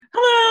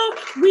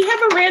We have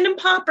a random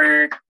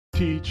popper.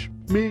 Teach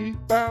me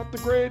about the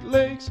Great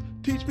Lakes.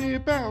 Teach me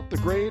about the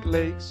Great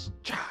Lakes.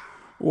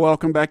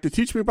 Welcome back to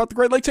Teach Me About the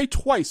Great Lakes, a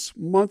twice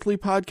monthly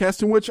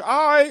podcast in which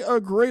I, a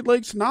Great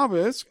Lakes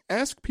novice,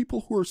 ask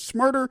people who are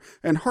smarter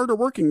and harder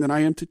working than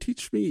I am to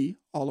teach me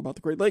all about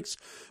the Great Lakes.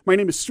 My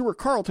name is Stuart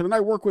Carlton, and I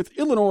work with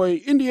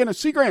Illinois Indiana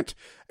Sea Grant,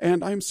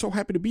 and I'm so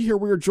happy to be here.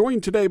 We are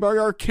joined today by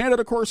our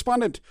Canada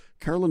correspondent,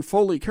 Carolyn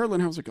Foley.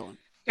 Carolyn, how's it going?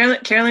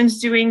 Carolyn's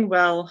doing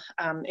well.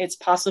 It's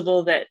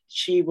possible that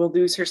she will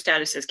lose her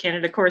status as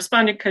Canada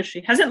correspondent because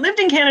she hasn't lived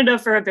in Canada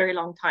for a very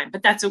long time,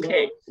 but that's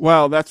okay.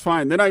 Well, that's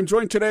fine. Then I'm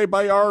joined today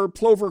by our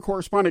Plover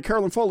correspondent,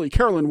 Carolyn Foley.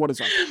 Carolyn, what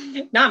is up?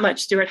 Not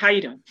much, Stuart. How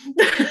you doing?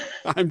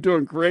 I'm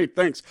doing great,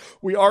 thanks.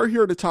 We are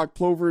here to talk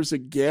plovers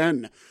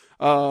again.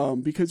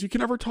 Because you can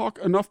never talk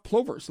enough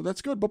plover, so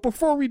that's good. But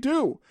before we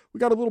do, we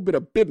got a little bit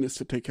of business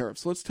to take care of.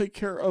 So let's take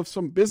care of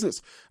some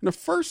business. And the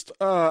first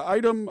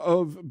item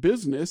of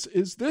business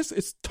is this.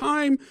 It's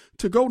time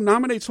to go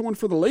nominate someone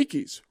for the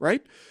Lakeys,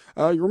 right?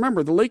 You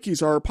remember, the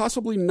Lakeys are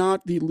possibly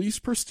not the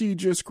least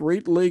prestigious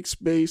Great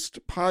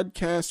Lakes-based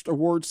podcast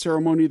award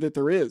ceremony that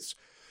there is.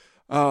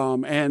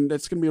 And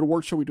it's going to be an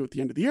award show we do at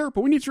the end of the year,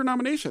 but we need your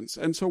nominations.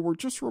 And so we're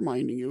just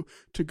reminding you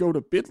to go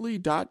to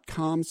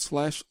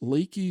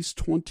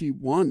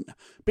bit.ly.com/Lakeys21,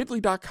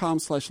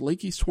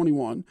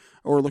 bit.ly.com/Lakeys21,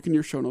 or look in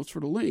your show notes for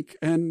the link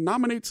and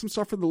nominate some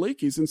stuff for the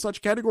Lakeys in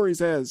such categories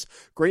as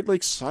Great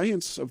Lakes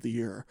Science of the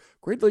Year,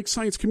 Great Lakes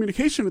Science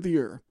Communication of the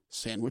Year,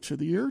 Sandwich of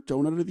the Year,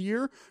 Donut of the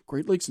Year,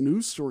 Great Lakes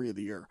News Story of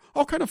the Year.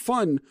 All kind of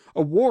fun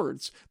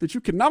awards that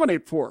you can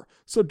nominate for.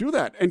 So do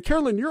that. And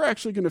Carolyn, you're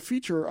actually going to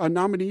feature a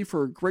nominee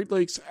for Great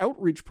Lakes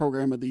Outreach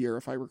Program of the Year,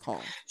 if I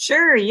recall.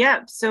 Sure,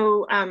 yeah.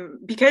 So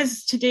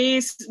because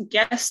today's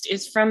guest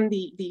is from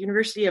the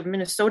University of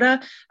Minnesota,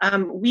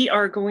 we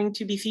are going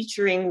to be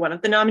featuring one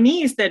of the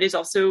nominees that is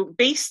also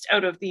based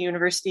out of the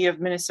University of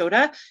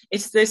Minnesota.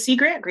 It's the Sea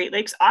Grant Great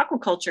Lakes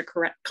Aquaculture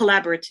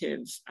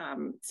Collaborative,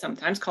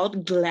 sometimes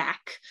called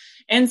GLAC.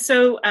 And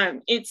so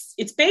it's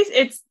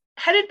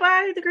headed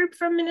by the group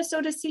from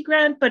Minnesota Sea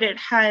Grant, but it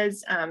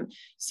has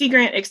Sea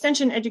Grant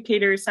extension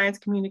educators, science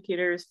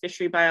communicators,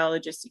 fishery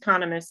biologists,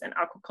 economists, and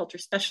aquaculture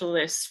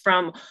specialists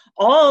from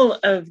all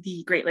of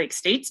the Great Lakes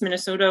states: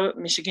 Minnesota,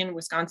 Michigan,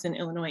 Wisconsin,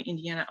 Illinois,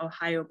 Indiana,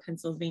 Ohio,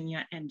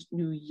 Pennsylvania, and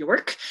New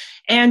York.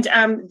 And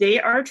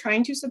they are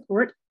trying to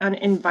support an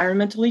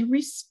environmentally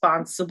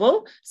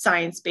responsible,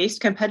 science-based,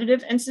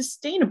 competitive, and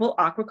sustainable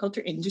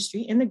aquaculture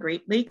industry in the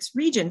Great Lakes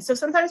region. So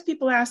sometimes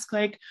people ask,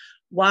 like,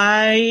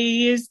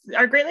 why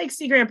are Great Lakes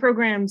Sea Grant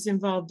programs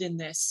involved in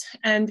this?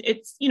 And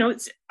it's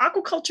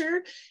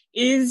aquaculture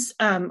is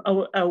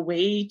a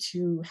way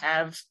to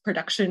have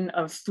production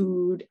of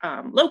food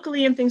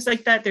locally and things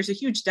like that. There's a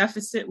huge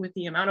deficit with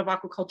the amount of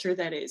aquaculture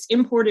that is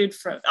imported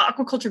from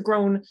aquaculture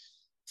grown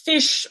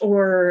fish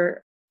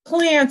or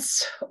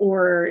plants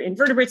or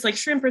invertebrates like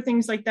shrimp or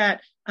things like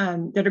that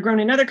that are grown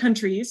in other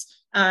countries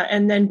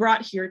and then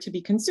brought here to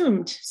be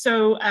consumed.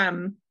 So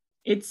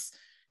it's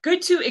good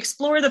to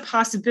explore the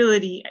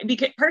possibility,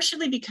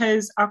 partially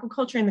because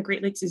aquaculture in the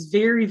Great Lakes is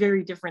very,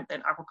 very different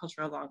than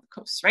aquaculture along the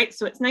coast, right?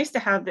 So it's nice to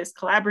have this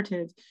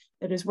collaborative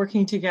that is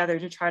working together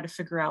to try to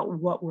figure out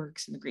what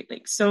works in the Great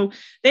Lakes. So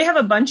they have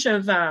a bunch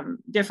of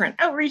different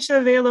outreach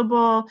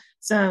available,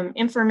 some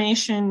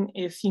information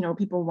if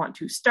people want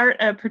to start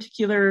a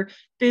particular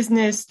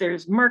business.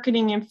 There's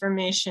marketing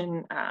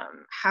information,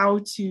 how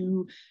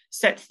to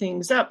set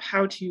things up,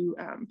 how to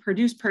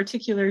produce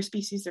particular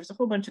species. There's a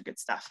whole bunch of good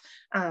stuff.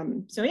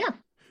 So yeah.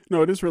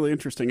 No, it is really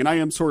interesting. And I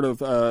am sort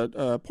of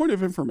a point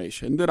of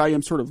information that I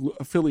am sort of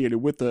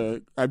affiliated with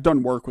I've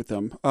done work with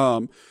them,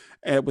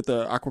 with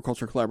the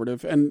Aquaculture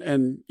Collaborative.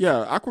 And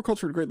yeah,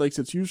 aquaculture at Great Lakes,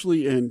 it's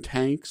usually in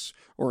tanks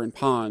or in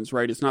ponds,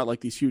 right? It's not like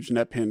these huge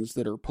net pins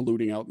that are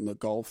polluting out in the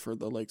Gulf or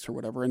the lakes or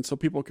whatever. And so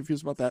people are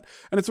confused about that.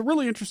 And it's a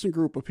really interesting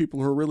group of people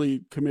who are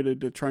really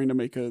committed to trying to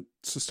make a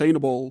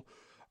sustainable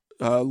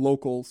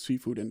local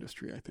seafood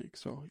industry, I think.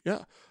 So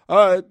yeah,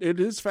 it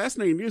is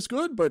fascinating. It's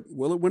good, but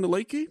will it win a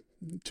Lakey?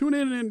 Tune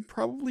in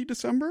probably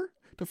December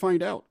to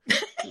find out.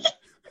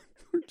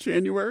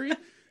 January?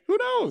 Who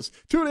knows?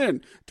 Tune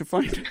in to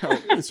find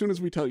out as soon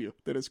as we tell you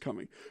that it's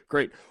coming.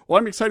 Great. Well,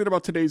 I'm excited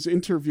about today's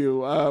interview.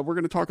 We're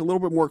going to talk a little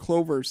bit more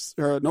clovers.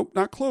 Nope,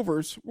 not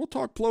clovers. We'll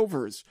talk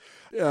plovers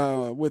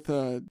with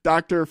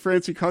Dr.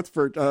 Francie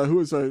Cuthbert, who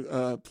is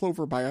a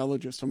plover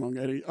biologist, among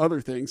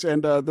other things.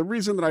 And the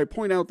reason that I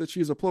point out that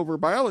she's a plover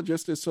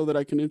biologist is so that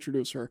I can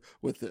introduce her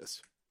with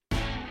this.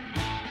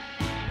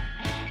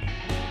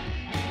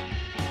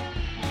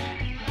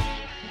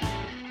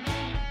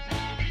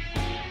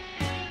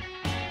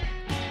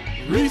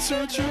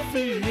 Researcher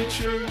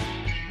feature,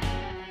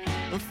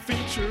 a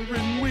feature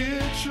in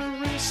which a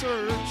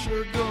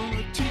researcher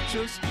gonna teach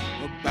us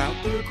about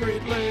the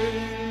Great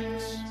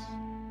Lakes.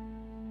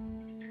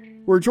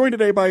 We're joined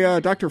today by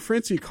Dr.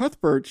 Francie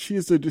Cuthbert. She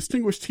is a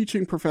distinguished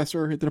teaching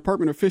professor at the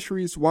Department of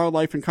Fisheries,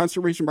 Wildlife, and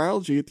Conservation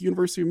Biology at the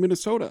University of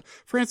Minnesota.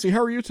 Francie,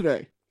 how are you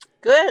today?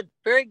 Good,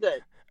 very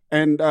good.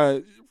 And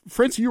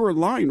Francie, you are in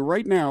line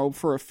right now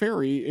for a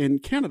ferry in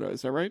Canada,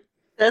 is that right?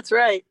 That's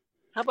right.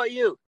 How about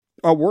you?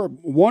 We're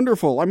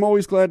wonderful. I'm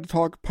always glad to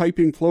talk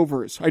piping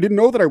plovers. I didn't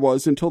know that I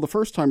was until the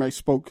first time I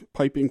spoke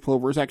piping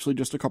plovers, actually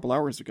just a couple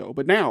hours ago.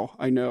 But now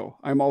I know.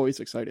 I'm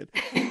always excited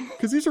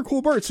because these are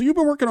cool birds. So you've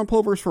been working on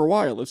plovers for a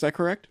while. Is that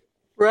correct?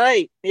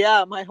 Right.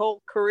 Yeah, my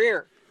whole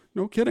career.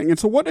 No kidding. And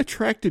so what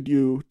attracted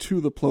you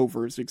to the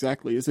plovers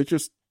exactly? Is it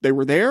just they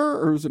were there,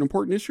 or is it an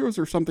important issue, or is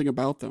there something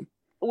about them?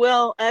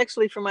 Well,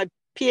 actually, for my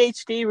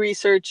PhD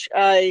research,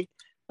 I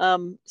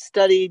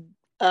studied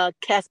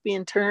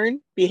Caspian tern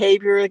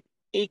behavior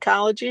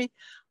ecology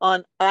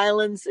on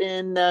islands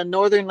in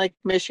northern Lake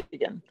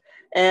Michigan.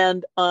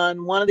 And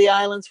on one of the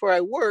islands where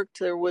I worked,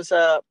 there was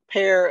a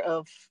pair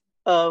of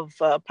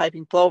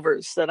piping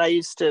plovers that I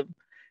used to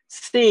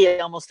see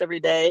almost every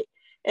day.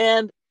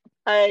 And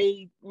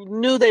I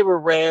knew they were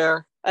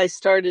rare. I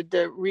started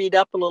to read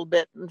up a little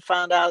bit and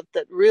found out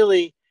that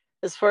really,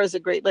 as far as the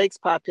Great Lakes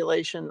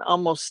population,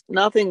 almost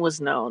nothing was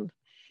known.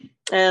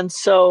 And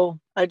so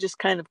I just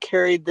kind of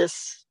carried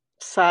this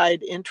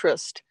side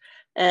interest.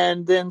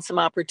 And then some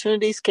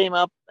opportunities came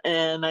up,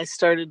 and I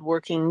started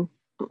working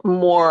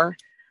more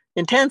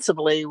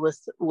intensively with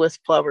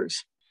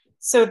plovers.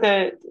 So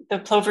the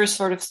plovers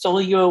sort of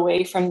stole you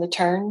away from the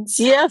terns?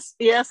 Yes,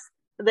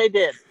 they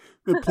did.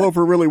 The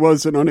plover really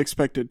was an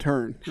unexpected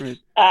turn, right?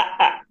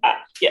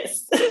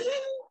 Yes.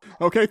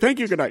 Okay, thank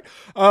you. Good night.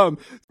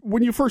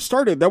 When you first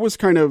started, that was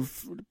kind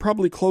of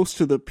probably close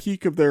to the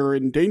peak of their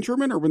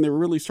endangerment, or when they were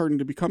really starting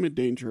to become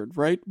endangered,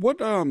 right? What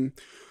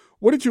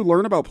did you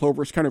learn about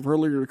plovers kind of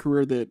earlier in your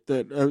career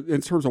that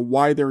in terms of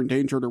why they're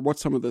endangered, or what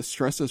some of the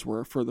stresses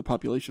were for the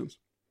populations?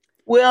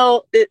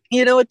 Well, it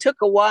took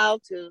a while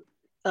to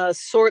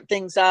sort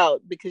things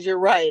out, because you're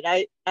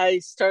right. I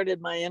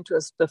started my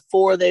interest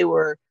before they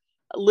were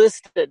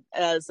listed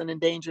as an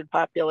endangered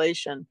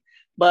population.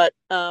 But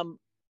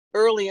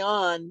early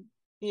on,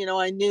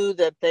 I knew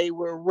that they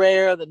were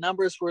rare, the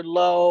numbers were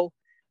low,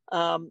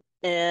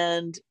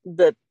 and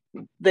that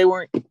they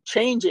weren't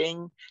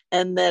changing,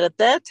 and that at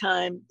that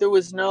time there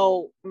was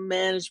no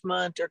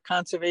management or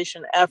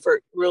conservation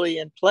effort really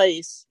in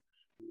place.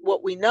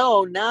 What we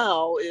know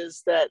now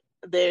is that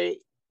they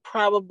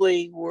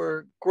probably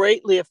were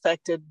greatly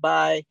affected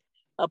by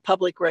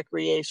public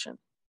recreation.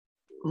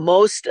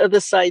 Most of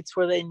the sites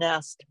where they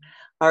nest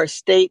are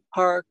state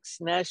parks,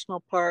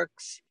 national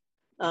parks,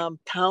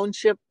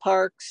 township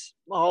parks.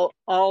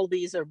 All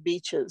these are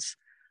beaches,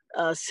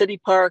 city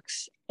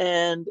parks,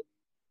 and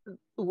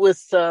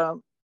with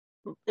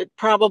it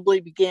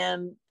probably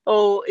began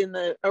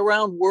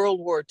around World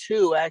War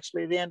II,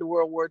 actually the end of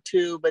World War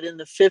II, but in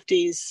the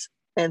 50s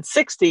and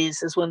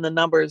 60s is when the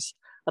numbers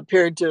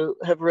appeared to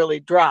have really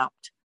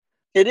dropped.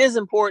 It is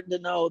important to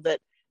know that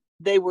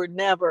they were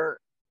never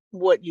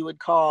what you would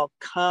call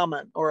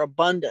common or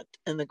abundant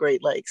in the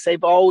Great Lakes.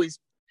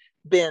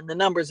 The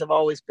numbers have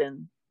always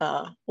been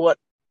what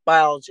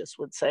biologists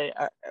would say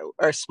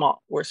are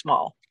small, were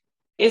small.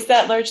 Is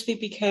that largely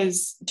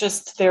because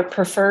just their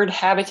preferred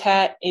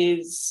habitat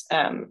is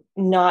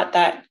not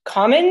that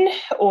common,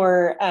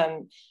 or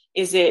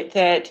is it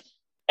that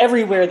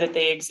everywhere that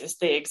they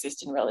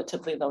exist in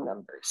relatively low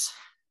numbers?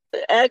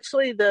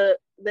 Actually, there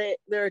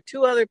are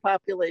two other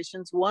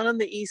populations, one on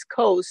the East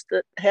Coast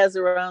that has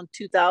around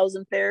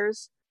 2,000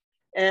 pairs,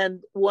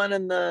 and one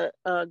in the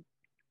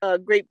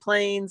Great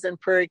Plains and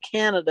Prairie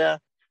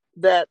Canada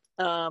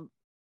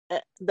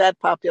that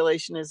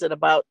population is at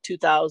about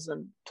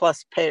 2,000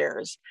 plus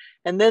pairs.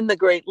 And then the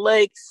Great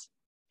Lakes,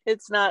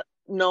 it's not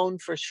known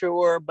for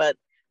sure, but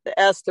the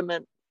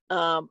estimate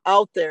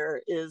out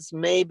there is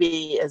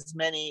maybe as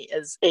many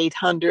as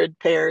 800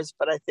 pairs,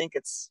 but I think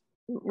it's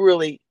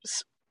really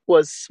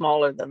was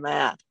smaller than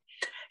that.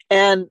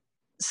 And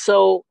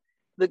so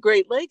the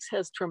Great Lakes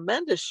has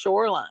tremendous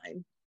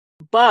shoreline,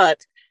 but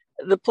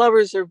the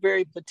plovers are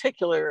very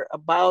particular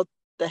about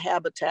the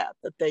habitat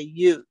that they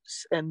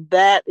use, and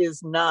that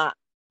is not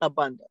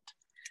abundant.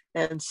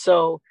 And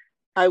so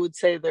I would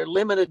say they're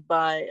limited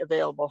by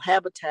available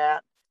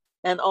habitat,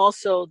 and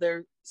also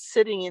they're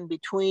sitting in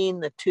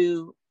between the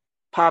two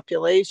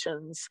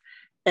populations,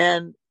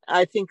 and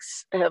I think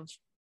have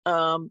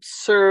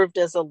served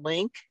as a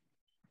link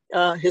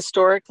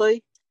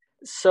historically.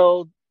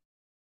 So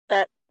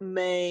that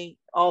may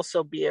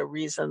also be a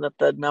reason that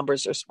the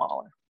numbers are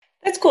smaller.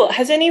 That's cool.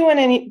 Has anyone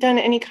done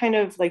any kind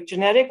of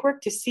genetic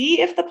work to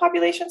see if the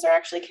populations are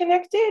actually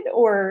connected,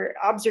 or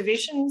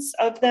observations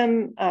of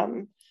them,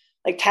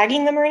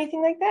 tagging them or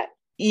anything like that?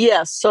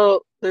 Yes.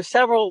 So there's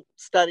several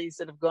studies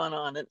that have gone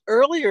on. An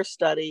earlier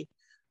study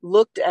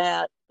looked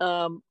at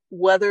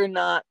whether or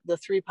not the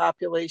three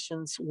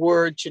populations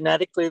were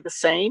genetically the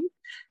same.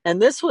 And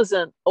this was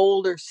an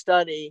older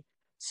study.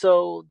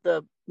 So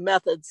the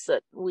methods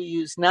that we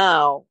use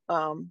now,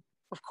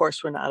 of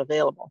course, were not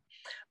available.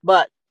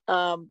 But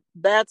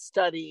that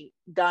study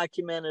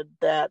documented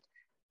that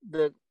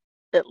the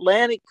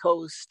Atlantic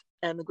coast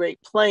and the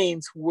Great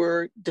Plains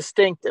were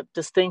distinctive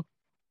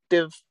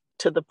to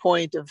the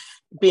point of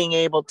being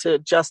able to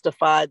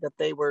justify that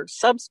they were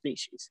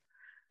subspecies.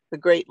 The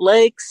Great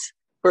Lakes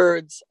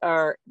birds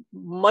are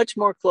much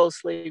more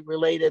closely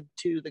related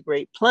to the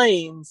Great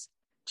Plains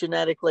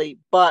genetically,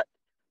 but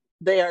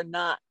they are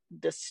not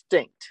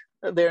distinct.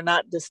 They're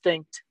not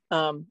distinct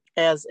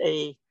as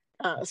a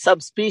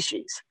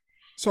subspecies.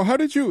 So how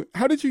did you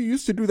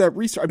used to do that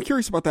research? I'm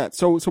curious about that.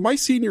 So my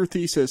senior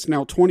thesis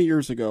now 20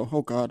 years ago.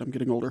 Oh God, I'm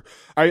getting older.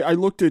 I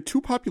looked at two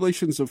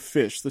populations of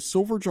fish, the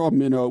silverjaw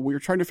minnow. We were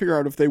trying to figure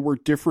out if they were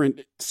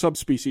different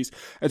subspecies.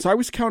 And so I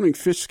was counting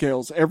fish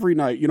scales every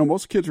night. You know,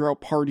 most kids are out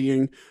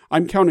partying.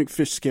 I'm counting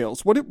fish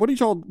scales. What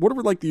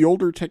were like the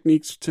older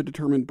techniques to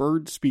determine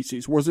bird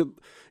species? Was it,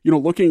 you know,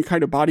 looking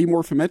kind of body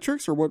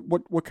morphometrics, or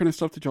what kind of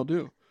stuff did y'all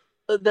do?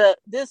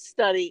 This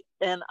study,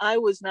 and I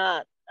was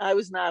not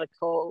a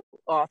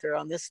co-author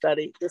on this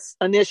study, this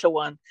initial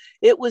one.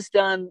 It was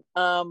done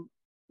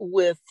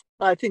with,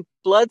 I think,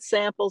 blood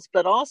samples,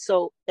 but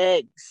also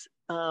eggs.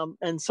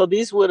 And so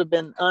these would have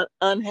been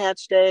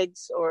unhatched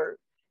eggs, or,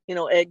 you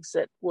know, eggs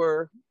that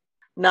were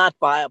not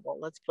viable,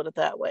 let's put it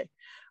that way.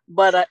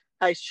 But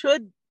I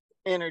should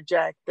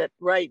interject that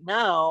right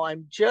now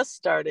I'm just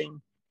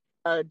starting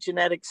a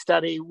genetic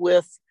study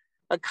with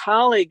a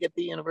colleague at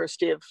the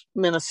University of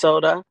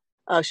Minnesota,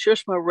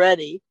 Shushma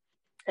Reddy,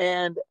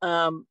 and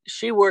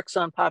she works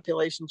on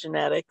population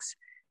genetics.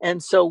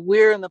 And so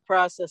we're in the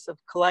process of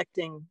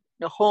collecting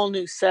a whole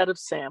new set of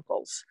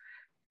samples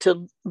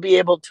to be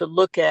able to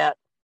look at,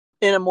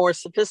 in a more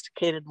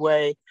sophisticated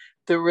way,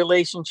 the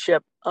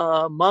relationship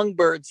among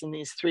birds in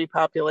these three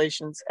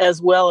populations,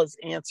 as well as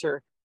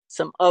answer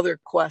some other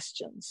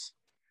questions.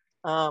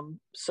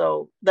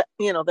 So that,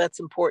 you know, that's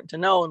important to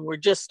know, and we're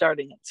just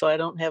starting it, so I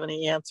don't have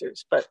any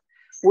answers, but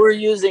we're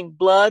using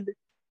blood,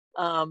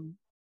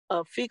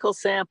 fecal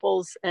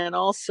samples, and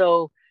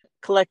also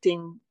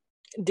collecting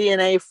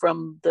DNA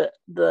from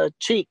the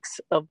cheeks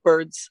of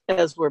birds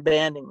as we're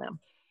banding them.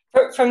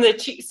 From the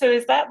cheek. So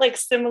is that like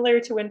similar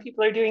to when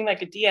people are doing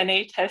like a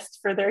DNA test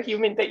for their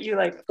human that you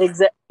like?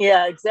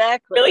 Yeah,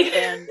 exactly. Really?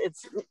 And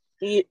it's,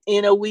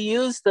 you know, we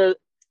use the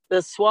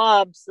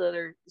swabs that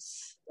are,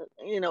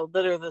 you know,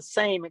 that are the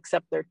same,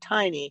 except they're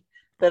tiny,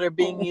 that are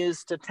being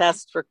used to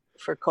test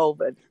for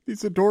COVID.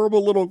 These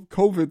adorable little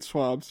COVID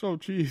swabs. Oh,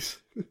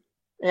 geez.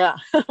 Yeah.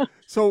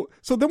 So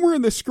then we're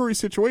in this screwy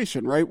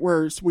situation, right?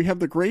 Where we have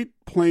the Great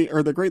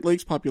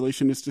Lakes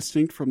population is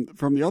distinct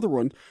from the other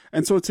one,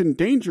 and so it's in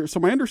danger. So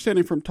my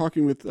understanding from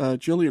talking with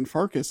Jillian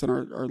Farkas in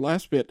our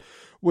last bit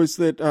was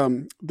that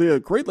the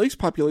Great Lakes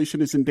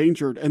population is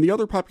endangered, and the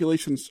other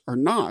populations are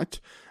not.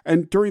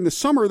 And during the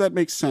summer, that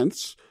makes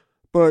sense,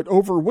 but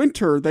over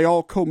winter they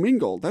all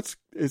commingle.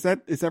 Is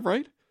that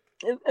right?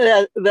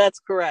 That's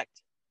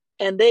correct.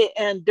 And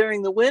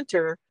during the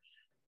winter,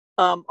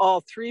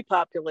 all three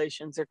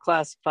populations are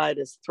classified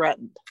as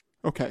threatened.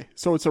 Okay,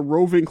 so it's a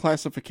roving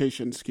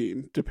classification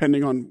scheme,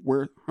 depending on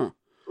where, huh?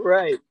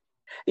 Right.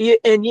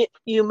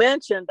 You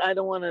mentioned, I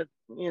don't want to,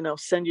 you know,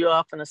 send you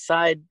off in a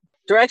side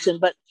direction,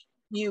 but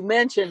you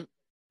mentioned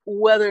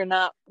whether or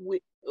not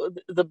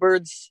the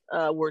birds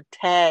were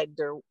tagged,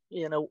 or,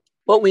 you know,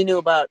 what we knew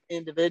about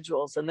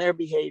individuals and their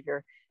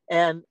behavior.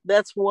 And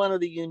that's one of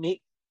the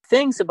unique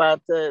things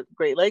about the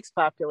Great Lakes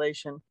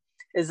population,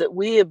 is that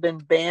we have been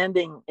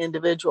banding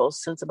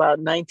individuals since about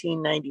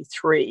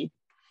 1993.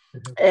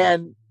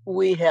 And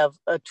we have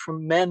a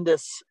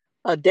tremendous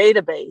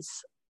database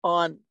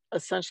on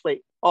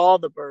essentially all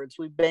the birds.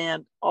 We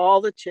banned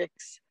all the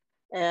chicks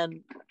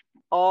and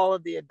all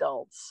of the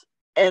adults.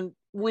 And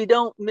we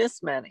don't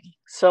miss many.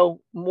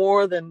 So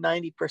more than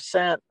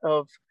 90%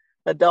 of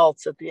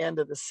adults at the end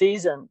of the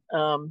season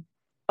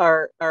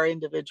are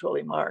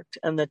individually marked.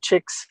 And the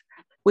chicks,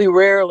 we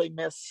rarely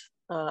miss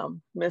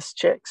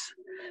chicks.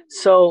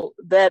 So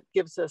that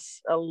gives us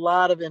a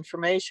lot of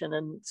information.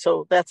 And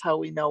so that's how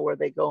we know where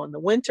they go in the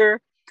winter,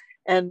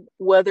 and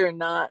whether or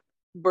not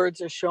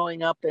birds are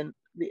showing up in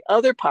the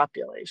other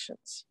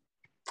populations.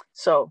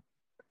 So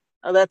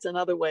that's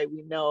another way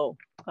we know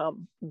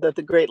that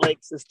the Great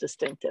Lakes is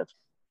distinctive.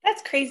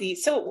 That's crazy.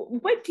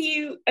 So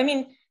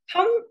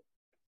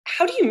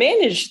how do you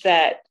manage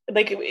that?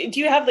 Like, do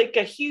you have like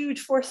a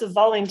huge force of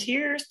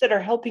volunteers that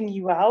are helping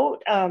you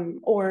out?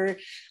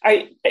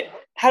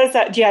 How does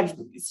that, do you have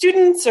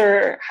students,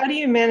 or how do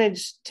you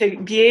manage to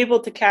be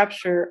able to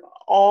capture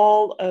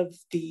all of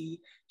the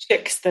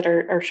chicks that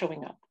are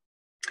showing up?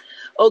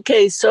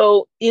 Okay.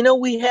 So, you know,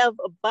 we have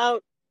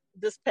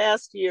this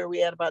past year, we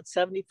had about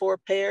 74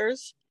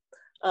 pairs,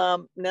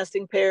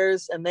 nesting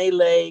pairs, and they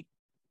lay,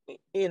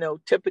 you know,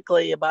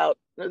 typically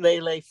they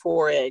lay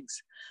 4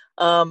 eggs.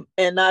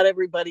 And not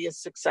everybody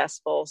is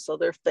successful, so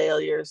they're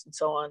failures and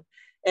so on.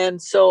 And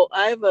so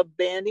I have a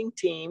banding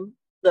team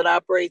that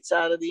operates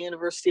out of the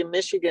University of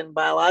Michigan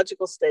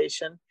Biological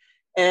Station,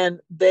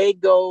 and they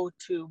go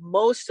to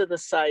most of the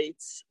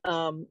sites,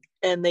 and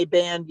they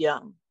band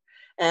young.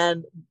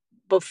 And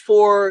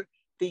before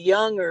the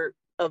young are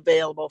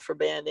available for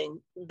banding,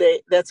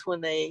 that's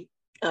when they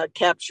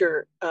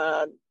capture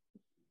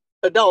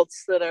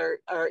adults that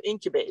are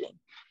incubating.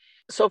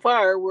 So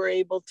far, we're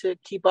able to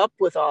keep up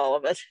with all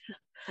of it.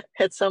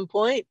 At some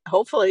point,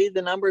 hopefully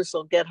the numbers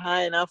will get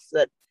high enough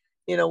that,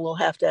 you know, we'll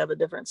have to have a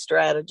different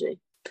strategy.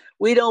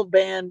 We don't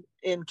band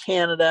in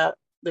Canada.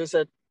 There's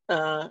a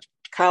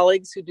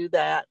colleagues who do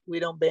that. We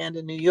don't band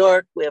in New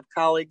York. We have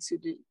colleagues who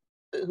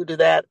do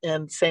that,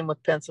 and same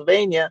with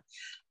Pennsylvania.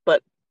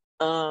 But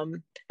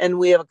and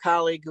we have a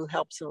colleague who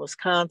helps in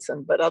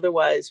Wisconsin. But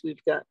otherwise,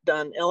 we've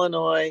done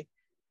Illinois,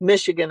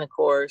 Michigan, of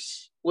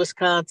course,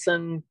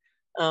 Wisconsin,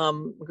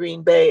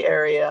 Green Bay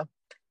area,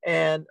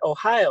 and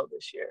Ohio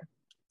this year.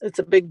 It's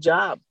a big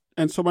job.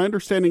 And so my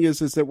understanding is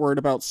that we're at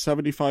about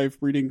 75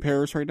 breeding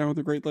pairs right now in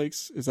the Great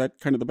Lakes. Is that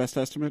kind of the best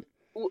estimate?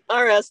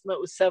 Our estimate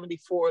was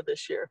 74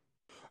 this year.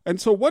 And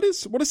so what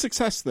is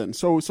success then?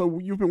 So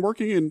you've been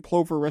working in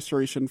plover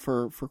restoration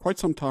for quite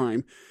some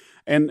time,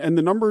 and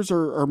the numbers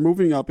are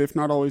moving up, if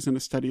not always in a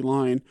steady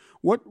line.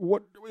 What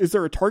is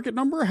there a target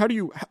number? How do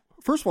you,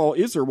 first of all,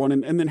 is there one?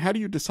 And then how do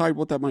you decide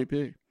what that might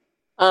be?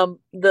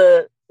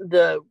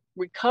 The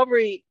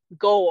recovery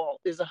goal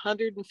is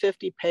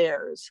 150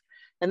 pairs.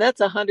 And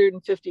that's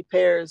 150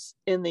 pairs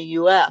in the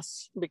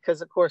U.S.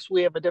 because, of course,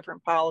 we have a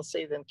different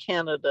policy than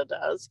Canada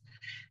does.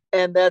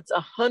 And that's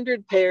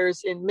 100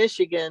 pairs in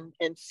Michigan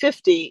and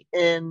 50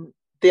 in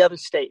the other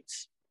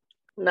states.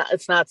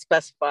 It's not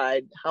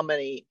specified how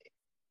many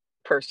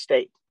per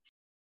state.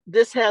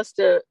 This has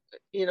to,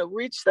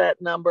 reach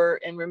that number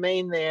and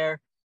remain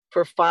there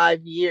for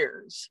 5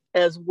 years,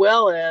 as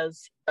well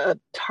as a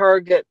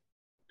target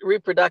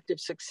reproductive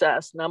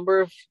success,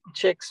 number of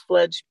chicks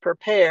fledged per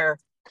pair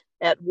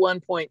at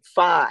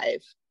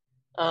 1.5.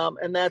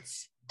 And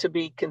that's to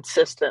be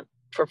consistent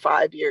for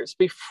 5 years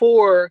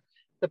before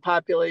the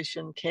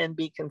population can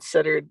be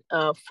considered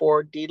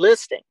for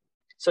delisting.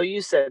 So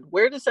you said,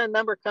 where does that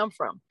number come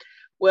from?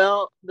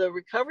 Well, the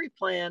recovery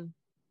plan,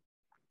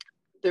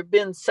 there have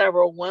been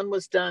several. One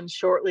was done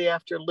shortly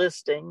after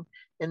listing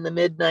in the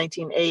mid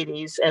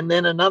 1980s, and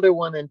then another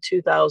one in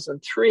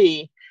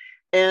 2003.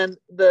 And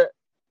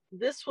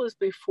this was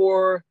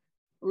before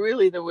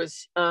really there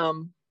was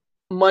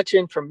much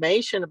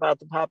information about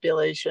the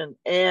population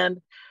and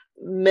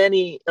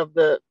many of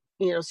the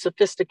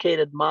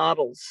sophisticated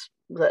models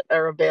that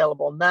are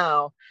available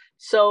now.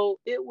 So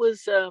it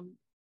was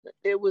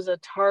a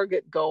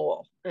target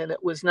goal, and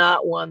it was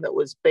not one that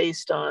was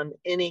based on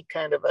any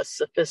kind of a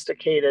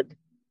sophisticated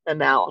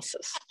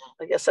analysis.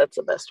 I guess that's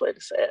the best way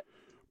to say it.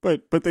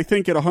 But they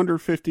think at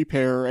 150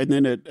 pair, and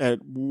then at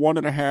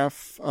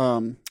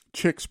 1.5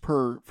 chicks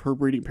per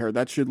breeding pair,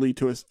 that should lead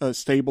to a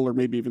stable or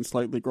maybe even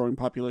slightly growing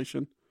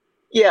population.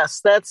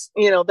 Yes, that's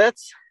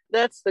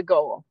the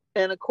goal.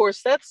 And of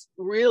course, that's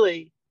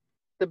really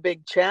the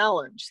big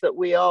challenge that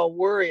we all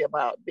worry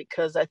about,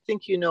 because I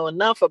think you know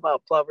enough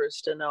about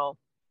plovers to know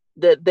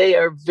that they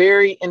are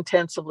very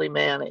intensively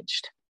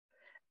managed.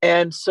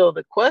 And so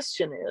the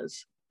question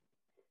is,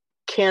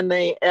 can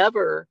they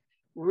ever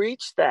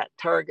reach that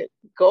target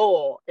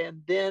goal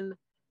and then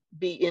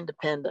be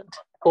independent?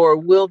 Or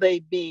will they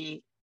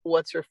be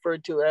what's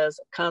referred to as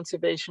a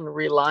conservation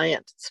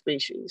reliant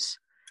species?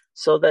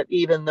 So that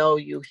even though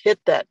you hit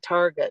that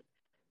target,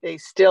 they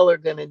still are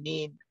going to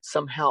need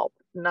some help.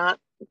 Not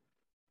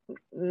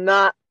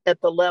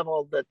at the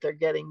level that they're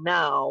getting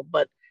now,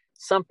 but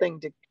something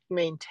to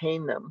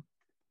maintain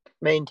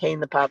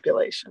the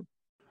population.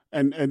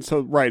 And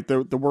so, right,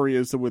 the worry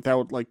is that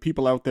without like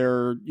people out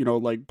there,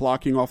 like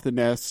blocking off the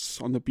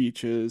nests on the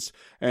beaches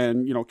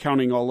and,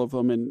 counting all of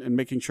them and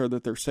making sure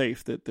that they're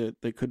safe, that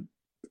they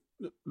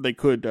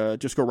could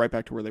just go right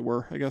back to where they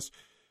were, I guess.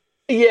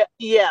 Yeah.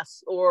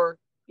 Yes. Or,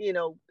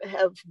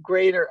 have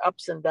greater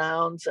ups and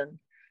downs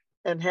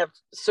and have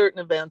certain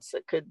events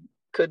that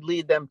could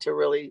lead them to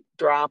really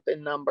drop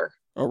in number.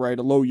 Oh, right.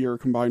 A low year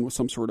combined with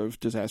some sort of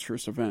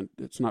disastrous event.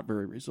 It's not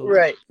very resilient.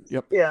 Right.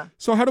 Yep. Yeah.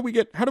 So how do we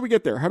get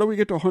there? How do we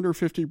get to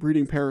 150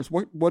 breeding pairs?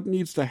 What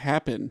needs to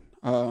happen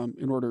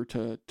in order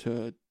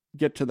to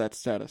get to that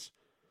status?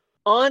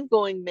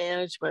 Ongoing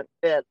management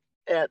at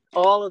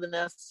all of the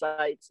nest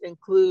sites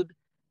include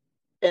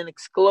an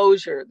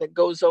exclosure that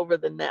goes over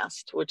the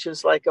nest, which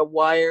is like a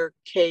wire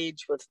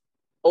cage with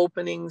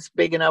openings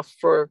big enough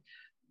for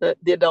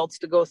the adults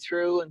to go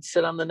through and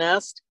sit on the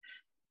nest.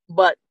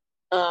 But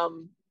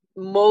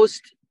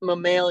most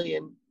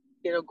mammalian,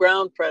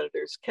 ground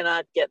predators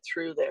cannot get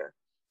through there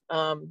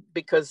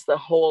because the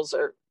holes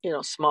are,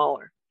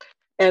 smaller.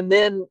 And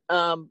then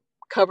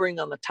covering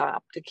on the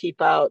top to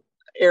keep out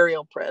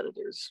aerial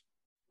predators,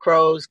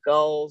 crows,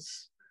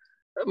 gulls,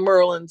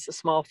 merlins, the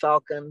small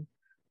falcon,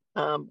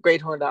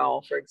 great horned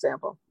owl, for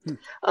example.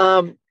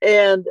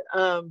 And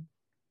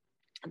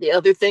the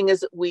other thing is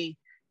that we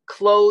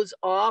close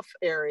off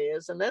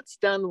areas, and that's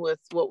done with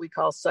what we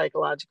call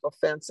psychological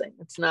fencing.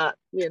 It's not,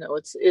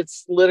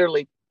 it's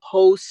literally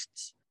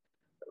posts,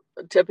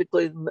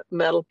 typically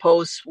metal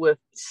posts with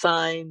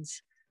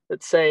signs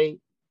that say,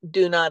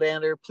 do not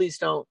enter, please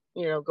don't,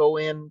 go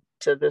in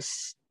to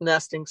this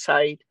nesting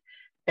site.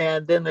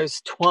 And then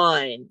there's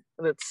twine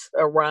that's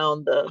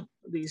around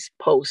these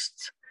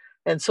posts.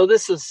 And so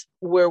this is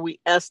where we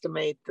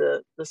estimate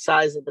the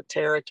size of the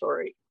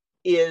territory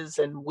is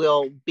and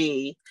will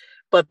be,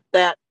 but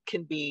that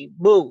can be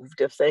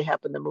moved if they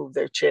happen to move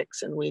their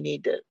chicks and we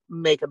need to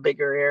make a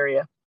bigger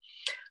area.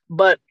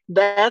 But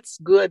that's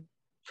good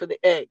for the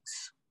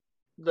eggs.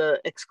 the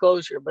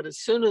exclosure. But as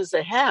soon as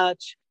they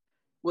hatch,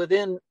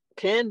 within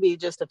can be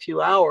just a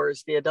few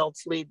hours, the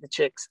adults lead the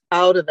chicks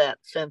out of that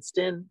fenced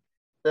in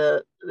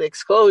the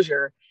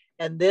exclosure,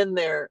 and then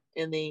they're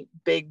in the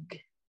big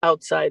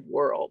outside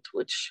world,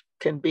 which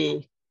can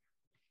be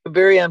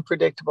very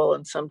unpredictable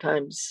and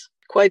sometimes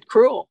quite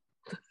cruel,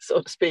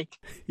 so to speak.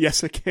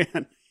 Yes, it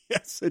can.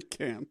 Yes, it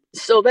can.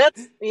 So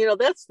that's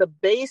the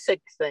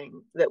basic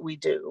thing that we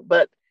do.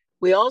 But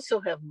we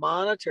also have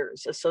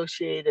monitors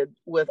associated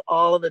with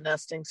all of the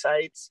nesting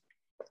sites.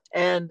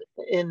 And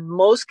in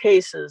most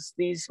cases,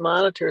 these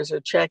monitors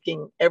are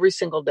checking every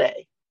single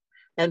day.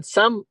 And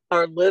some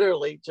are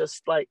literally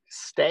just like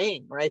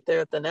staying right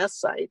there at the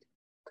nest site.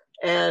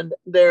 And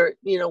they're,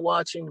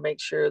 watching to make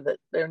sure that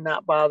they're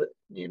not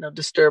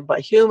disturbed by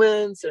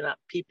humans. They're not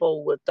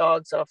people with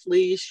dogs off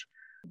leash,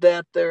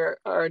 that there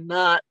are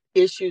not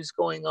issues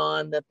going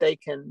on that they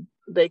can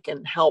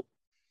help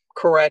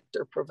correct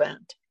or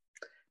prevent.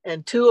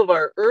 And two of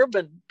our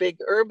big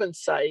urban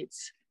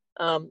sites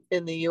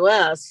in the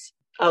U.S.,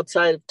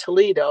 outside of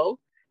Toledo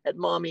at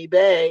Maumee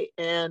Bay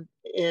and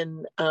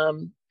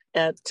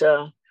at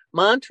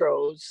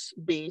Montrose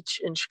Beach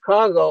in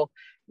Chicago,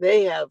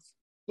 they have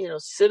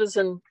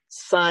citizen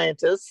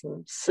scientists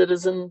and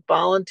citizen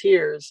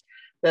volunteers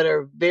that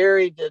are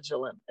very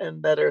vigilant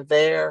and that are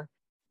there,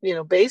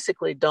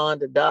 basically dawn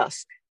to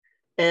dusk.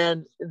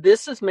 And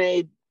this has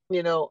made, I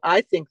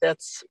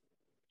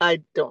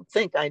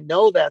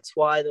know that's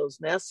why those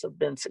nests have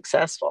been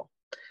successful,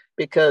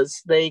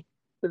 because they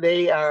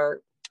are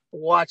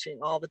watching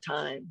all the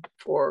time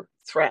for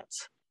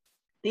threats.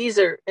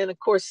 And of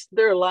course,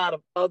 there are a lot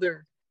of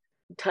other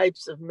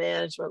types of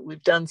management.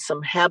 We've done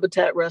some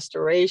habitat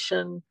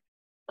restoration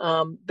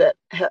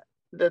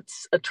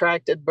that's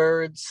attracted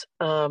birds.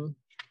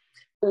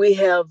 We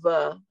have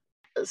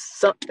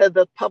some at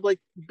the public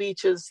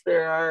beaches.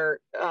 There are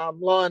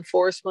law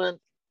enforcement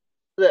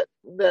that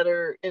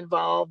are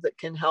involved that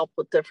can help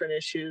with different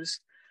issues.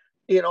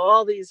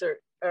 All these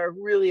are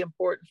really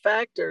important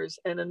factors.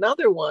 And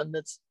another one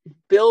that's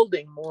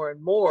building more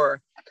and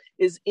more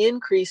is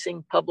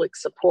increasing public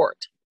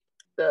support.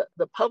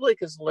 The public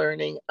is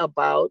learning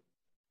about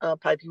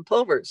piping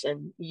plovers,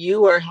 and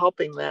you are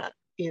helping that,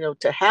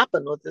 to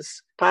happen with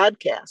this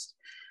podcast.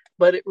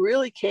 But it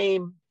really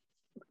came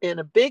in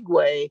a big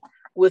way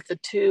with the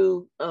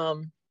two,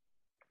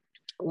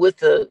 with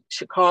the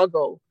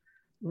Chicago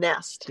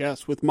nest.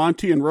 Yes, with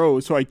Monty and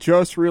Rose. So I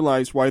just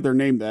realized why they're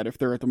named that if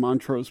they're at the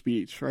Montrose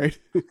Beach, right?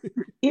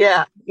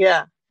 Yeah.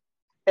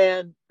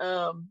 And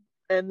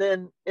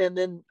then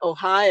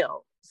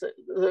Ohio.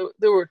 So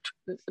there were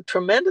a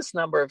tremendous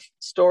number of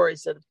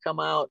stories that have come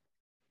out,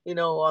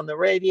 on the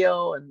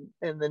radio and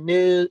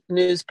the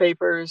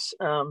newspapers,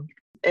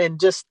 and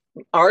just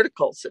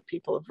articles that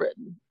people have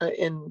written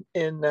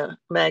in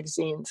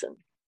magazines,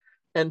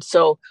 and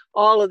so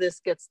all of this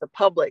gets the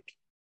public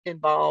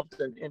involved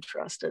and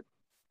interested.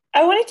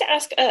 I wanted to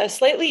ask a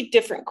slightly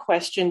different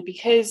question,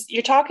 because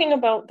you're talking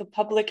about the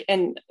public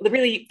and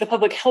really the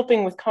public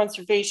helping with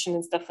conservation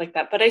and stuff like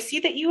that. But I see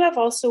that you have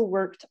also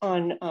worked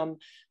on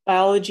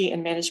biology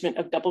and management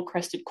of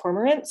double-crested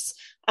cormorants.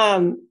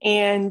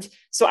 And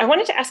so I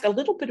wanted to ask a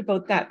little bit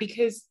about that,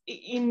 because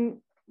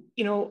when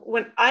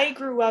I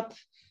grew up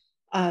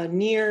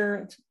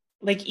near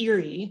Lake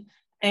Erie,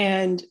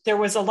 and there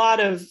was a lot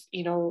of,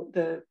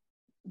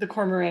 the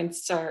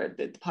cormorants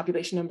the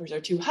population numbers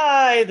are too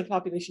high, the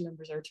population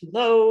numbers are too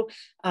low.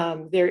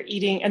 They're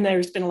eating, and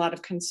there's been a lot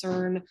of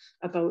concern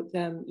about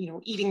them,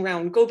 eating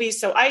round gobies.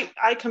 So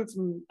I come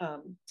from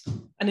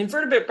an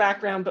invertebrate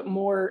background, but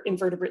more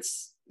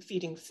invertebrates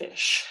feeding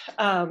fish.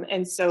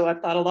 And so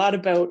I've thought a lot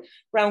about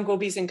round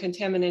gobies and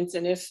contaminants,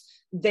 and if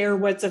they're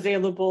what's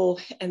available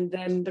and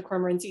then the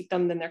cormorants eat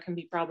them, then there can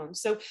be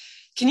problems. So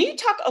can you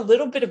talk a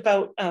little bit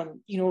about,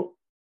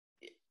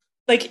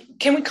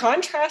 can we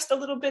contrast a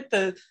little bit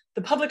the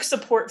public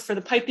support for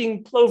the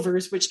piping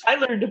plovers, which I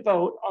learned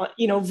about,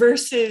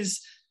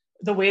 versus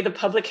the way the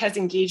public has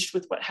engaged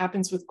with what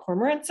happens with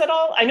cormorants at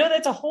all? I know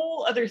that's a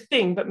whole other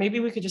thing, but maybe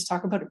we could just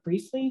talk about it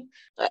briefly.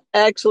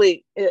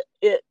 Actually,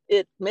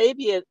 it may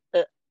be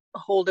a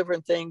whole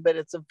different thing, but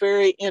it's a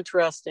very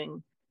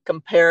interesting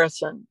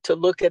comparison to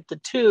look at the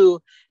two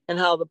and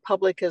how the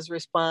public has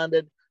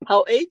responded,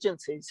 how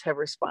agencies have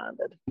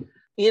responded.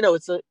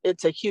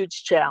 It's a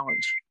huge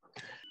challenge.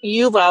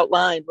 You've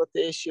outlined what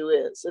the issue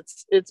is.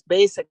 It's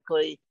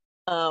basically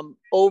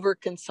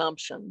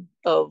overconsumption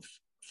of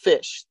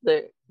fish.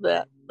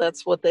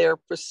 That's what they are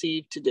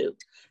perceived to do,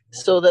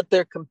 so that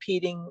they're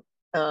competing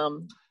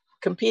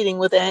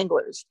with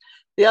anglers.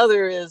 The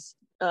other is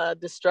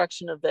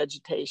destruction of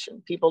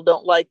vegetation. People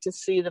don't like to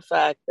see the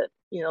fact that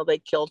they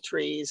kill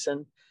trees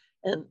and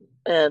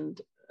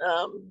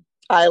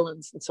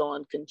islands and so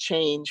on can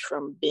change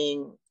from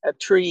being a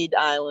treed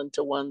island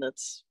to one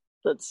that's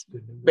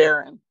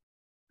barren.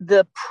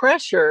 The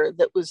pressure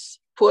that was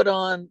put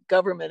on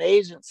government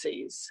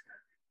agencies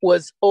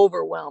was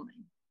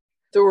overwhelming.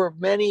 There were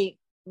many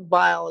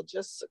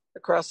biologists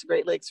across the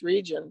Great Lakes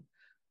region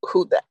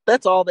who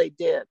that's all they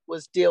did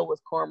was deal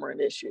with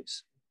cormorant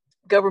issues.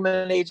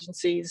 government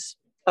agencies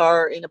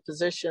are in a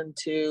position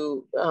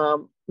to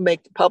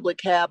make the public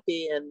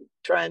happy and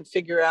try and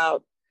figure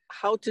out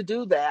how to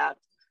do that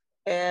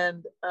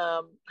and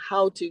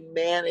how to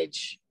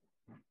manage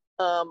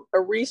a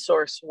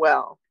resource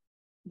well.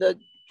 The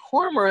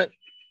cormorant,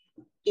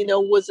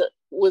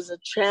 was a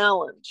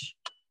challenge,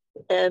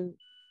 and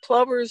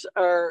plovers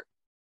are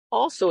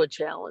also a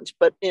challenge,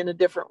 but in a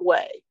different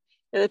way.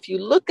 And if you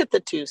look at the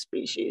two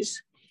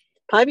species,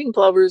 piping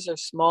plovers are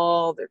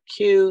small, they're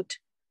cute,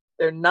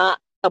 they're not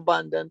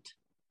abundant,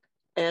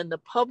 and the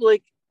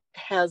public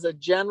has a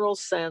general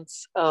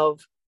sense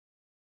of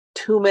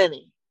too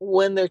many.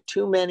 When there are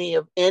too many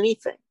of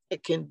anything,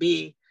 it can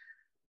be,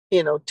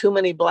 too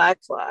many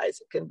black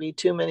flies, it can be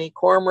too many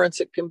cormorants,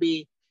 it can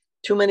be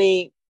too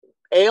many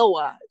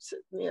alewives.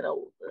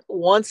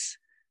 Once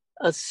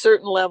a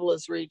certain level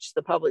is reached,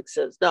 the public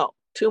says, no,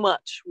 too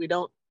much. We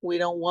don't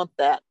want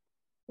that.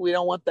 We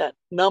don't want that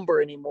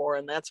number anymore.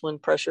 And that's when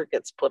pressure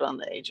gets put on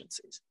the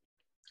agencies.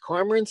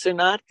 Cormorants are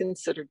not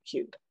considered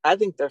cute. I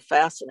think they're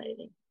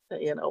fascinating,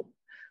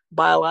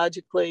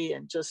 biologically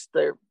and just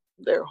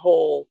their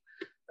whole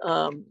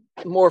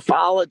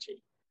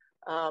morphology.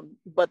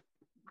 But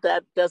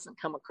that doesn't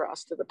come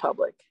across to the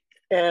public.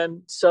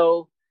 And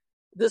so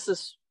this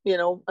is,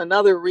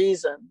 another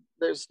reason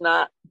there's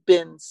not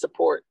been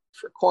support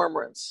for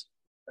cormorants,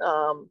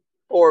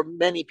 or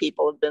many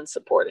people have been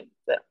supporting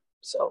them.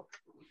 So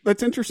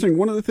that's interesting.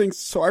 One of the things,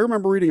 so I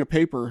remember reading a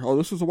paper,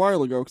 this was a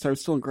while ago because I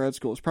was still in grad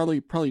school. It's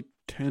probably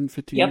 10,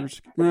 15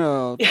 years,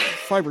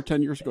 5 or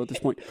 10 years ago at this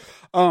point.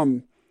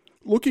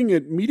 Looking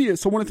at media,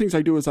 so one of the things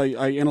I do is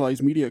I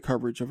analyze media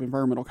coverage of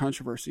environmental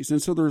controversies.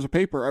 And so there was a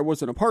paper I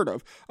wasn't a part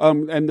of.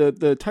 And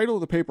the title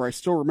of the paper, I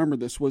still remember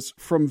this, was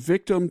From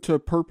Victim to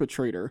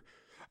Perpetrator.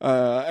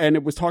 And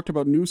it was talked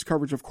about news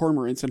coverage of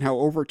cormorants and how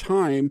over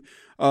time,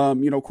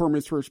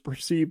 cormorants were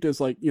perceived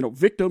as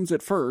victims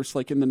at first,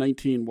 like in the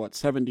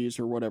 70s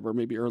or whatever,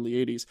 maybe early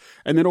 80s.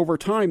 And then over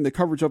time, the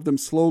coverage of them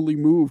slowly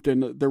moved,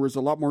 and there was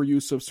a lot more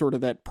use of sort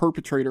of that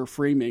perpetrator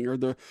framing or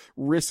the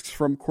risks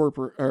from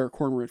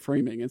cormorant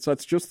framing. And so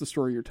that's just the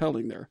story you're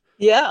telling there.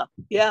 Yeah.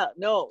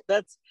 No,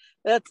 that's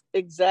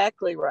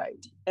exactly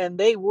right. And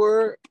they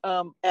were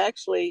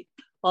actually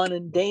on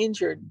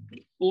endangered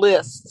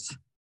lists.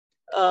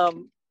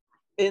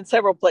 In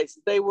several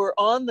places. They were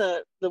on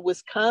the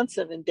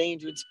Wisconsin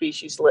endangered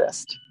species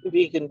list, if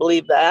you can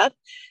believe that.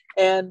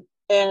 And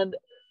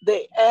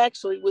they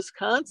actually,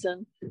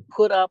 Wisconsin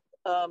put up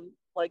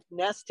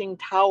nesting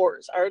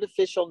towers,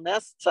 artificial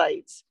nest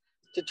sites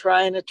to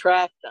try and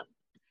attract them.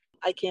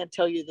 I can't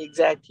tell you the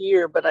exact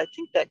year, but I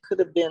think that could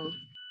have been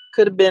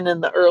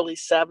in the early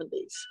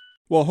 70s.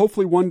 Well,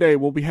 hopefully one day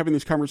we'll be having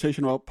this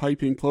conversation about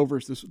piping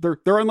plovers. They're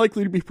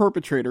unlikely to be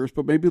perpetrators,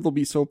 but maybe they'll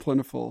be so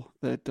plentiful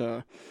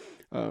that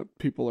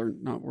people are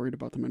not worried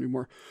about them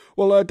anymore.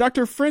 Well,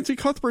 Dr. Francie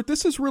Cuthbert,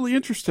 this is really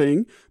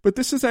interesting, but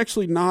this is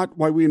actually not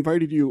why we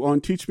invited you on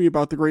Teach Me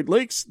About the Great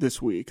Lakes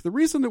this week. The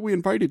reason that we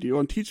invited you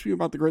on Teach Me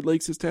About the Great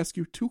Lakes is to ask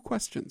you 2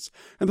 questions.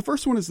 And the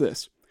first one is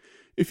this.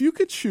 If you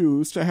could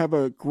choose to have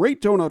a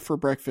great donut for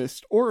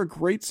breakfast or a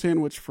great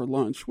sandwich for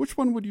lunch, which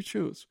one would you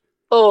choose?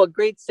 Oh, a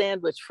great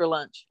sandwich for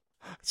lunch.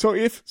 So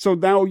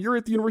now you're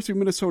at the University of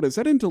Minnesota. Is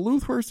that in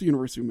Duluth? Where's the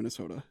University of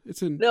Minnesota?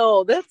 It's in...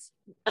 No, that's,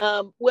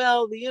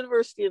 the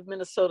University of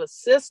Minnesota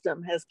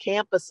system has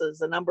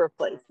campuses, a number of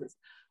places.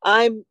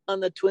 I'm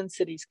on the Twin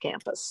Cities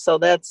campus. So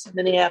that's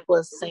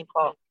Minneapolis, St.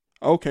 Paul.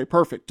 Okay,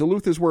 perfect.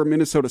 Duluth is where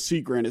Minnesota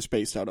Sea Grant is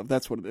based out of.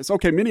 That's what it is.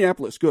 Okay,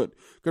 Minneapolis, good.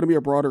 Going to be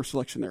a broader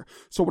selection there.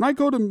 So when I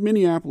go to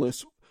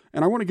Minneapolis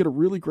and I want to get a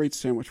really great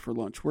sandwich for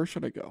lunch, where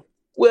should I go?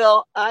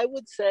 Well, I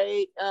would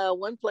say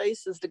one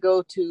place is to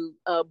go to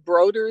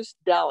Broder's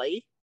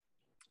Deli,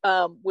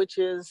 which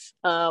is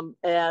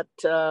at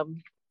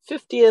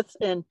 50th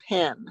and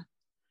Penn,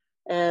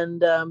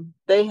 and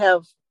they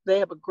have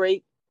a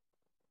great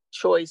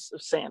choice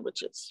of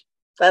sandwiches.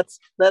 That's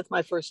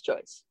my first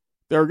choice.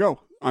 There we go.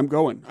 I'm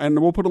going. And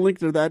we'll put a link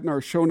to that in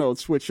our show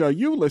notes, which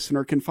you,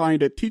 listener, can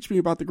find at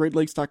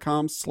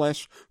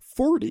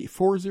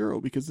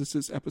teachmeaboutthegreatlakes.com/40, because this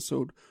is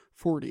episode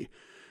 40.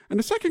 And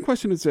the second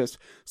question is this.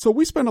 So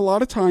we spend a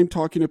lot of time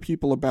talking to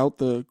people about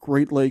the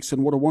Great Lakes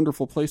and what a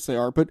wonderful place they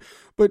are. But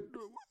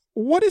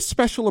what is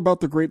special about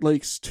the Great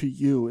Lakes to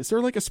you? Is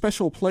there like a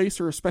special place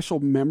or a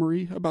special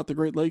memory about the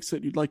Great Lakes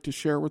that you'd like to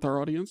share with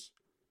our audience?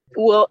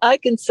 Well, I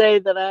can say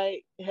that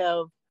I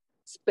have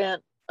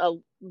spent a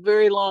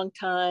very long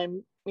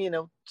time,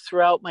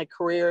 throughout my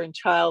career and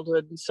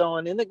childhood and so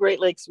on in the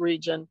Great Lakes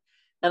region.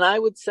 And I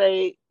would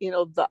say,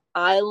 the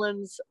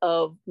islands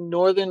of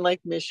northern Lake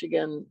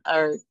Michigan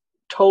are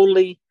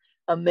totally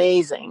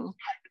amazing.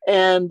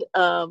 And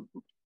my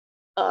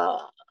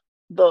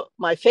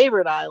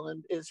favorite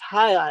island is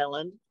High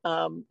Island,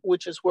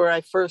 which is where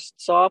I first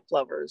saw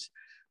plovers,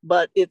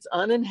 but it's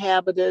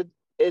uninhabited.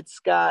 It's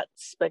got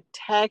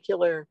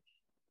spectacular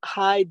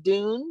high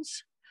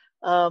dunes.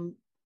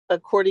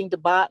 According to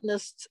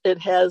botanists, it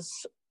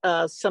has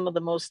some of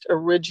the most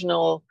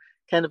original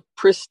kind of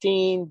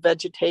pristine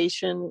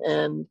vegetation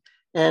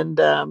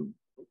and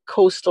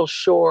coastal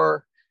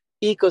shore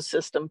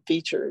ecosystem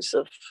features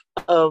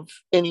of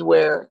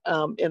anywhere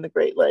in the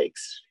Great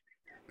Lakes.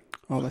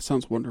 Oh, that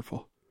sounds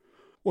wonderful.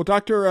 Well,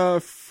 Dr.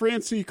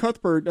 Francie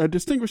Cuthbert, a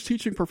distinguished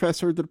teaching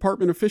professor at the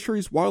Department of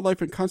Fisheries,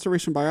 Wildlife, and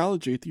Conservation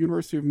Biology at the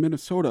University of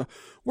Minnesota,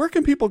 where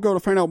can people go to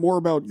find out more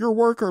about your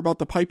work or about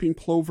the piping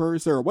plover?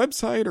 Is there a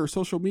website or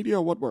social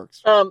media? What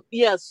works?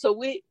 Yes, so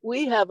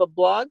we have a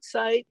blog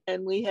site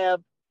and we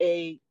have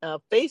a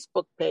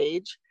Facebook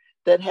page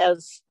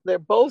they're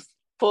both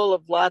full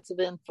of lots of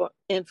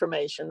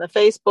information. The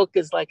Facebook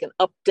is like an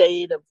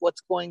update of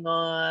what's going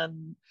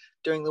on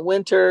during the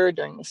winter,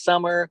 during the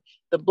summer.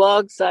 The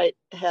blog site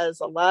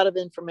has a lot of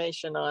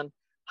information on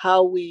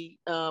how we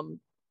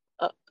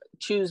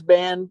choose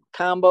band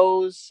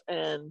combos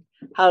and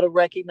how to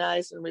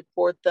recognize and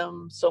report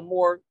them. So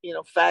more,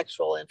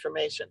 factual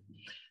information.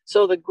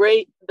 So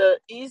the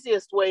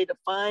easiest way to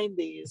find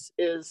these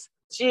is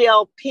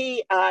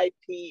GLPIPL,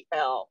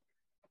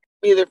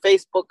 either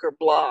Facebook or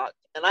blog.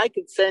 And I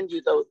can send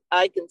you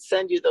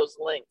those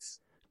links.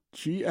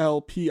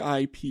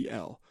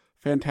 GLPIPL.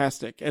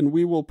 Fantastic. And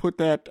we will put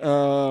that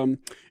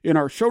in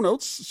our show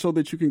notes so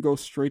that you can go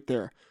straight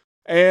there.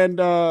 And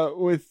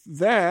with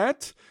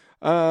that,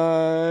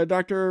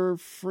 Dr.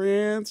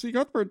 Francie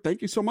Cuthbert,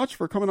 thank you so much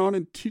for coming on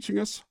and teaching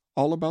us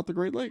all about the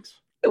Great Lakes.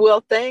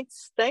 Well,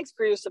 thanks. Thanks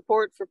for your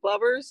support for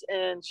Plovers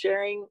and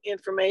sharing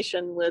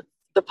information with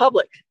the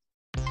public.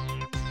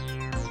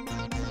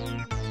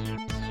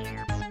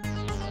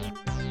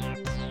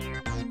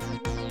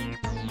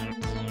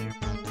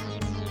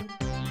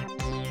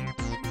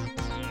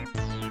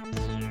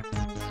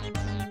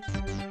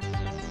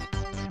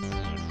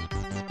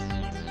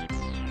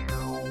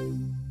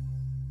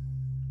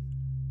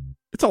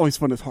 It's always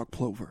fun to talk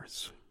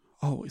plovers.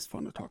 Always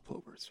fun to talk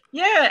plovers.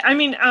 Yeah, I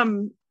mean,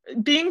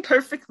 being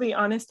perfectly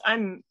honest,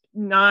 I'm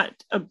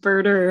not a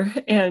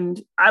birder,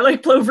 and I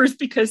like plovers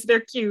because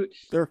they're cute.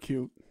 They're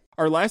cute.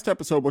 Our last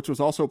episode, which was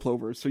also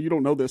plovers, so you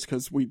don't know this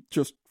because we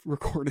just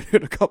recorded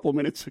it a couple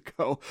minutes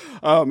ago,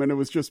 and it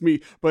was just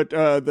me. But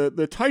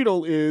the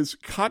title is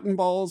Cotton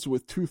Balls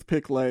with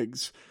Toothpick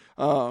Legs,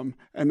 and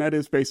that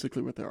is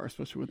basically what they are,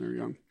 especially when they're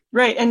young.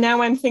 Right, and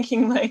now I'm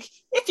thinking, like,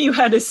 if you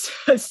had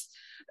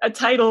a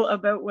title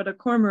about what a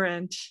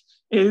cormorant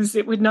is,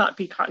 it would not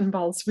be Cotton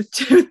Balls with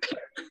Toothpick.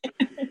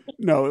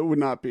 No, it would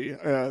not be.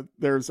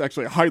 There's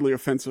actually a highly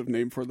offensive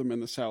name for them in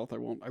the South. I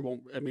won't.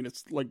 I mean,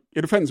 it's like,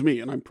 it offends me,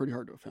 and I'm pretty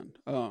hard to offend.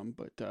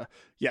 But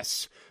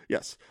yes.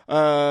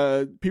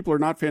 People are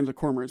not fans of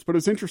cormorants, but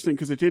it's interesting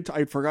because I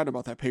had forgotten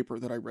about that paper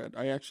that I read.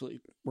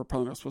 We're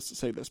probably not supposed to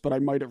say this, but I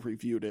might have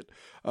reviewed it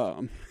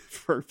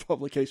for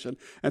publication,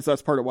 and so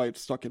that's part of why it's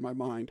stuck in my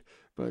mind.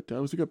 But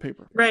it was a good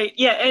paper. Right.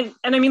 Yeah.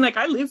 And I mean, like,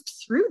 I lived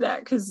through that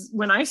because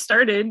when I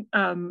started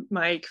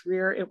my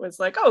career, it was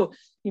like, oh,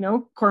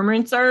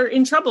 cormorants are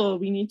in trouble.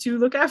 We need to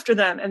look after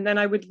them. And then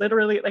I would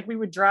literally, like, we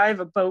would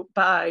drive a boat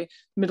by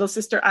Middle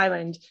Sister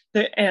Island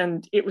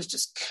and it was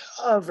just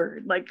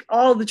covered, like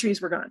all the trees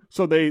were gone.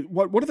 So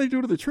what do they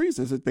do to the trees?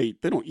 Is it they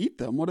don't eat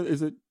them? What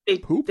is it? They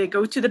poop? They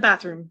go to the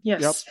bathroom.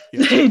 Yes.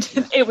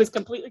 Yep. It was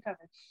completely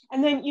covered.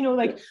 And then,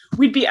 like,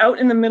 we'd be out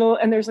in the middle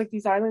and there's like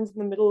these islands in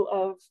the middle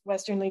of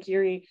Western Lake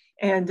Erie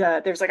and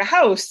there's like a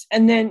house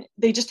and then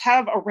they just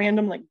have a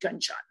random like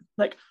gunshot,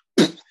 like,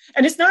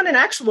 and it's not an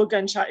actual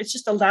gunshot. It's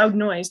just a loud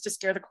noise to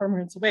scare the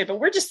cormorants away. But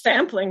we're just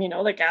sampling,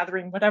 like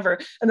gathering whatever.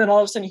 And then all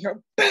of a sudden you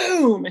hear a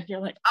boom and you're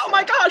like, oh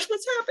my gosh,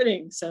 what's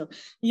happening? So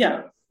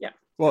yeah.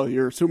 Well,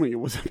 you're assuming it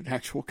wasn't an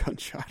actual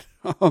gunshot.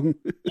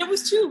 It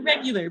was too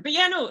regular. But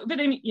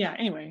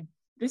anyway,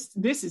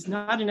 this is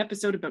not an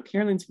episode about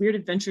Carolyn's weird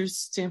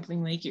adventures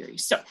sampling Lake Erie.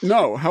 So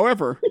no,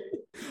 however,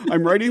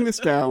 I'm writing this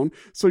down.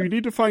 So you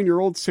need to find your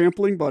old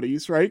sampling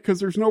buddies, right? Because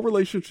there's no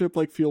relationship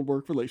like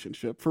fieldwork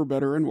relationship, for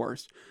better and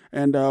worse.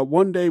 And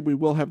one day we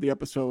will have the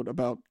episode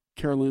about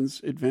Carolyn's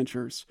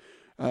adventures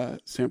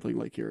sampling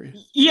Lake Erie.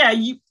 Yeah,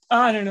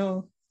 I don't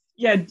know.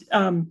 Yeah,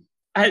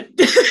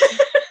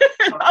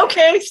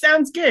 okay,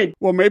 sounds good.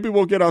 Well, maybe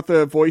we'll get out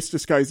the voice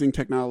disguising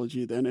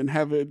technology then and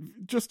have it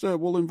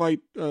we'll invite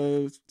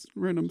a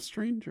random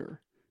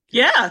stranger.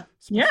 Yeah.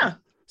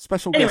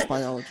 Special guest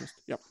biologist.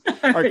 Yep.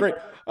 All right, great.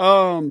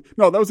 No,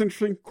 that was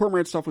interesting.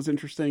 Cormorant stuff was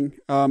interesting.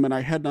 And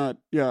I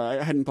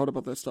hadn't thought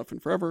about that stuff in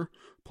forever.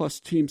 Plus,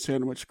 Team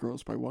Sandwich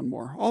grows by one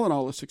more. All in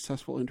all, a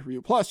successful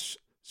interview. Plus,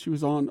 she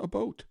was on a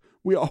boat.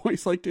 We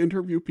always like to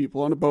interview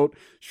people on a boat.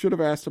 Should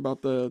have asked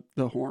about the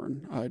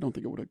horn. I don't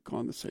think it would have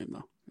gone the same,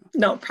 though.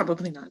 No,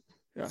 probably not.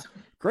 Yeah. So.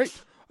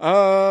 Great.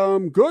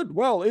 Good.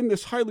 Well, in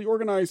this highly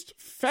organized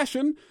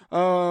fashion,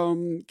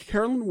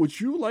 Carolyn, would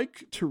you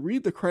like to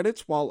read the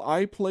credits while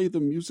I play the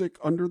music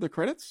under the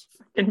credits?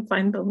 I can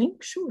find the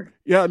link, sure.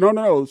 Yeah,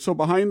 no. So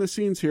behind the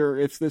scenes here,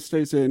 if this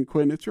stays in,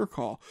 Quinn, it's your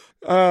call.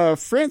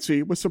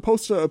 Francie was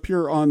supposed to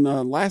appear on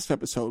the last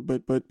episode,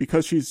 but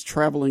because she's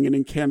traveling and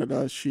in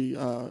Canada, she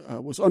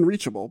was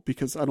unreachable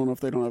because I don't know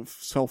if they don't have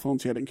cell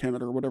phones yet in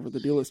Canada or whatever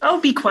the deal is.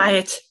 Oh, be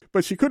quiet.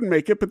 But she couldn't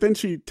make it. But then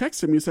she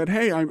texted me and said,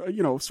 "Hey,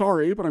 I'm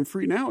sorry, but I'm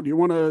free now." now. Do you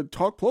want to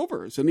talk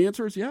plovers? And the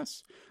answer is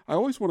yes. I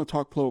always want to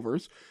talk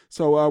plovers.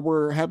 So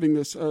we're having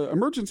this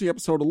emergency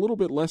episode a little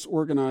bit less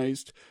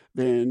organized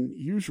than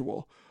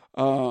usual.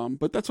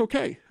 But that's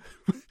okay.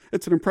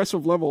 It's an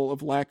impressive level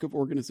of lack of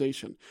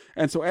organization.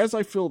 And so as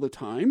I fill the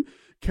time,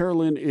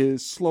 Carolyn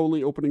is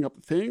slowly opening up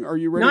the thing. Are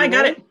you ready? No, I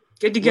got it.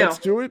 Good to go. Let's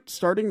do it,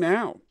 starting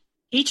now.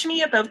 Teach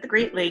Me About the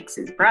Great Lakes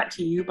is brought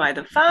to you by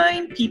the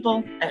fine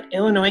people at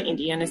Illinois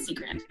Indiana Sea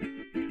Grant.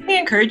 We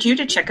encourage you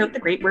to check out the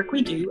great work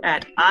we do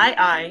at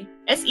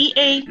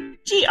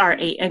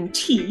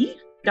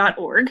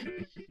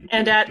iiseagrant.org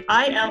and at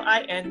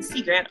ILIN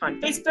Sea Grant on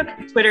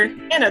Facebook, Twitter,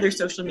 and other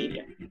social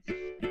media.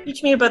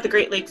 Teach Me About the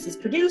Great Lakes is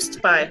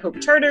produced by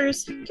Hope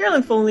Charters,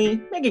 Carolyn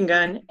Foley, Megan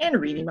Gunn,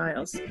 and Reedy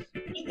Miles.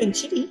 Ethan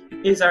Chitty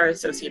is our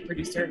associate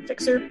producer and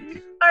fixer.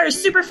 Our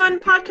super fun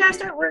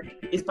podcast artwork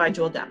is by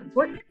Joel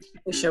Davenport.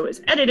 The show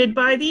is edited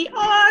by the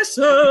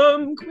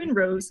awesome Quinn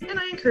Rose, and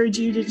I encourage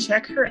you to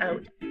check her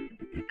out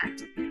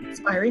at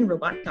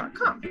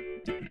inspiringrobot.com.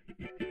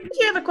 If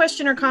you have a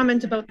question or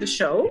comment about the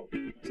show,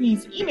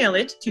 please email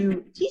it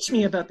to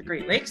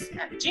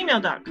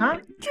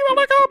teachmeaboutthegreatlakes@gmail.com.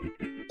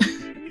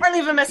 Or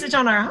leave a message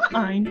on our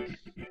hotline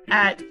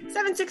at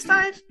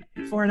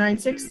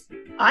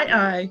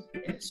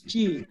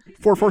 765-496-IISG.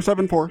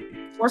 4474.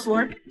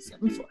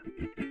 4474.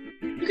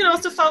 You can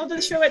also follow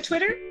the show at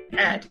Twitter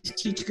at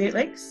Teach Great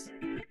Lakes.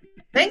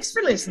 Thanks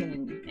for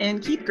listening,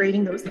 and keep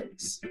grading those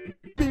lakes.